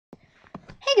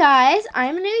Hey guys,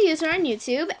 I'm a new user on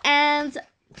YouTube, and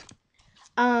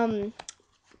I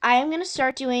am going to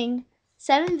start doing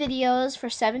 7 videos for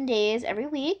 7 days every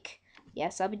week.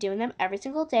 Yes, I'll be doing them every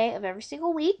single day of every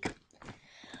single week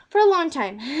for a long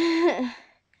time.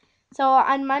 So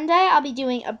on Monday, I'll be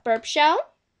doing a burp show.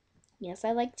 Yes,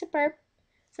 I like to burp.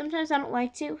 Sometimes I don't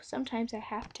like to. Sometimes I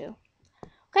have to.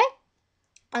 Okay?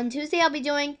 On Tuesday, I'll be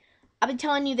telling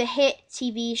you the hit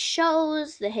TV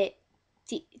shows, the hit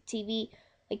TV,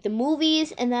 like the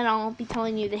movies, and then I'll be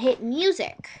telling you the hit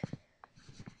music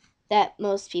that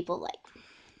most people like.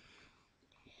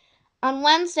 On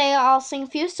Wednesday, I'll sing a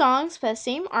few songs by the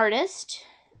same artist.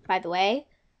 By the way,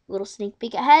 a little sneak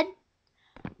peek ahead.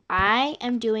 I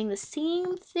am doing the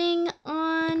same thing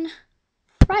on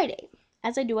Friday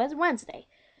as I do as Wednesday.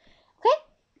 Okay?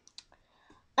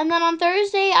 And then on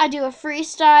Thursday, I do a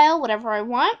freestyle, whatever I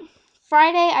want.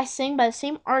 Friday, I sing by the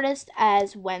same artist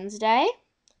as Wednesday.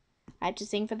 I have to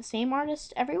sing for the same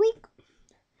artist every week.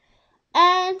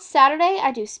 And Saturday,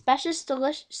 I do special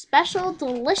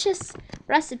delicious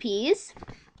recipes.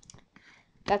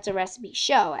 That's a recipe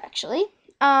show, actually.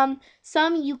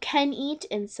 Some you can eat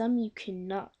and some you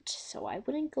cannot. So I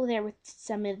wouldn't go there with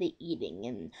some of the eating,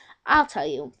 and I'll tell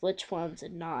you which ones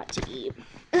not to eat.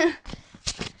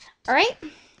 Alright?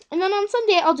 And then on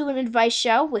Sunday, I'll do an advice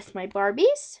show with my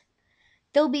Barbies.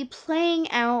 They'll be playing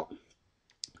out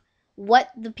what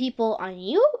the people on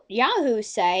Yahoo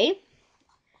say,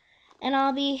 and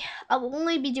I'll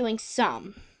only be doing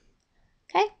some.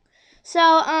 Okay?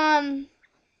 So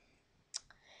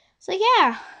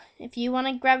yeah, if you want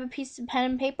to grab a piece of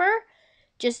pen and paper,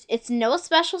 it's no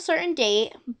special certain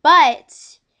date,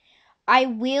 but I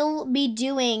will be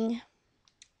doing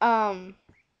Monday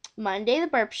the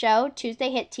burp show, Tuesday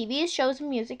hit TV shows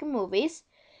and music and movies.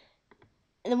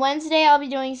 And then Wednesday, I'll be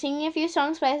singing a few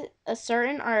songs by a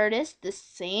certain artist, the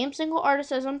same single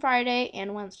artist as on Friday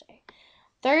and Wednesday.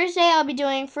 Thursday, I'll be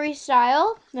doing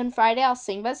freestyle. Then Friday, I'll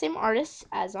sing by the same artist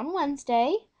as on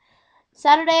Wednesday.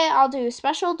 Saturday, I'll do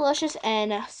special, delicious,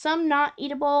 and some not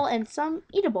eatable and some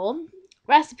eatable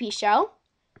recipe show.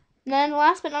 And then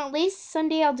last but not least,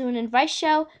 Sunday, I'll do an advice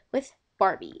show with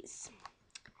Barbies.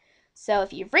 So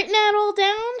if you've written that all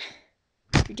down,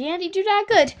 you're dandy do that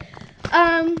good.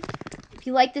 If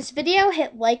you like this video,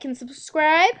 hit like and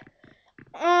subscribe.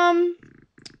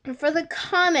 For the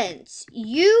comments,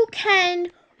 you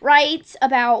can write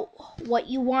about what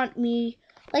you want me,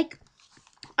 like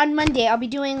on Monday, I'll be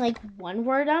doing like 1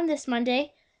 word on this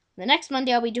Monday. The next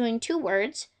Monday, I'll be doing 2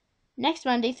 words. Next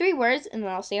Monday, 3 words, and then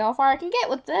I'll see how far I can get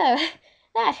with that.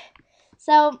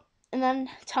 So, and then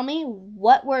tell me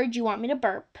what word you want me to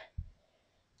burp.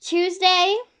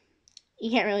 Tuesday,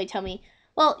 you can't really tell me.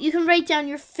 Well, you can write down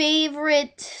your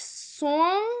favorite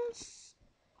songs,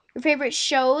 your favorite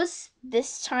shows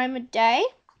this time of day.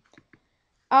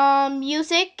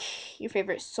 Music, your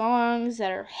favorite songs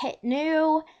that are hit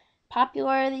new,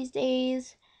 popular these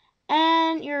days,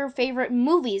 and your favorite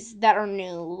movies that are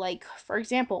new, like, for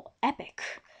example, Epic.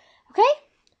 Okay?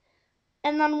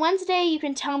 And on Wednesday, you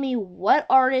can tell me what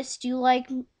artist you like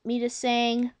me to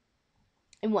sing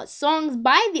and what songs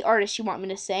by the artist you want me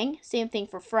to sing. Same thing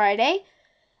for Friday.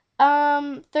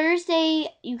 Thursday,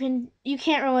 you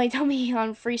can't really tell me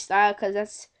on freestyle because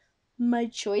that's my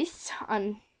choice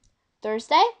on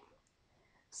Thursday.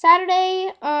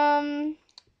 Saturday,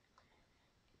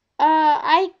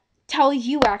 I tell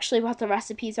you actually what the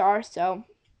recipes are, so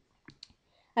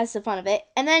that's the fun of it.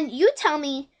 And then you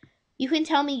can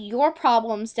tell me your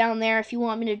problems down there if you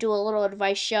want me to do a little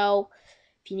advice show,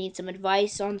 if you need some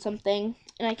advice on something,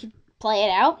 and I could play it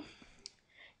out.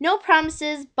 No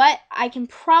promises, but I can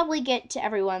probably get to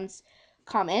everyone's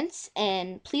comments,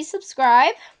 and please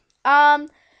subscribe.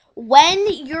 When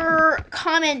you're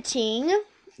commenting,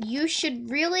 you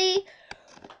should really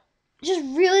tell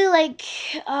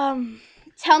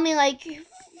me, like,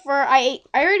 I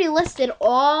already listed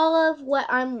all of what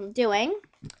I'm doing.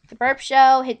 The burp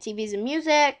show, hit TVs and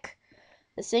music,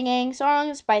 the singing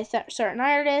songs by certain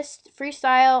artists,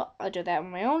 freestyle, I'll do that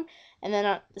on my own. And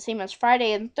then the same as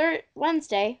Friday and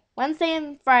Wednesday. Wednesday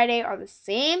and Friday are the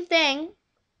same thing.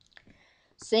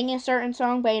 Sing a certain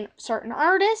song by a certain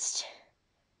artist.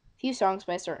 A few songs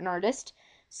by a certain artist.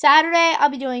 Saturday,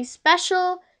 I'll be doing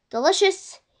special,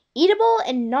 delicious, eatable,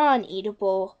 and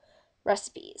non-eatable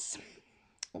recipes.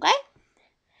 Okay?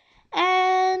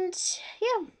 And,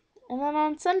 yeah. And then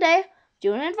on Sunday,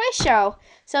 do an advice show.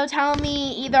 So tell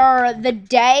me either the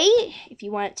day, if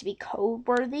you want it to be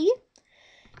code-worthy.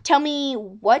 Tell me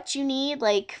what you need.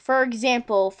 Like, for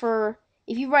example,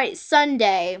 if you write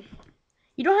Sunday,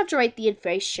 you don't have to write the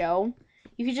advice show.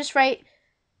 You could just write,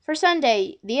 for for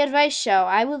Sunday, the advice show,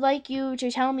 I would like you to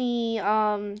tell me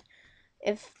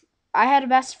if I had a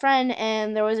best friend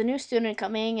and there was a new student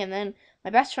coming and then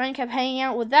my best friend kept hanging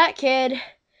out with that kid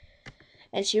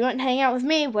and she wouldn't hang out with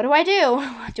me. What do I do?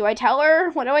 Do I tell her?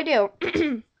 What do I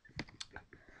do?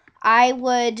 I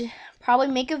would probably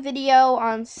make a video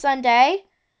on Sunday,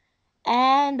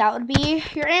 and that would be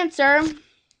your answer.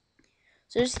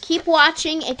 So just keep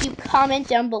watching. If you comment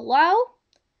down below,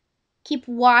 keep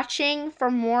watching for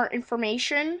more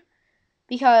information,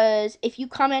 because if you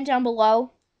comment down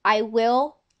below, I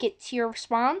will get to your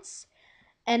response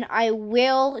and I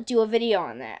will do a video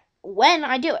on that when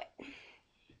I do it.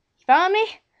 You follow me?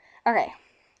 Okay.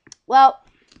 Well,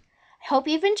 I hope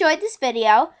you've enjoyed this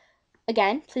video.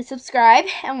 Again, please subscribe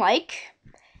and like.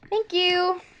 Thank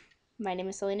you. My name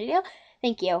is Selena Deal.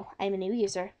 Thank you. I'm a new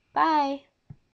user. Bye.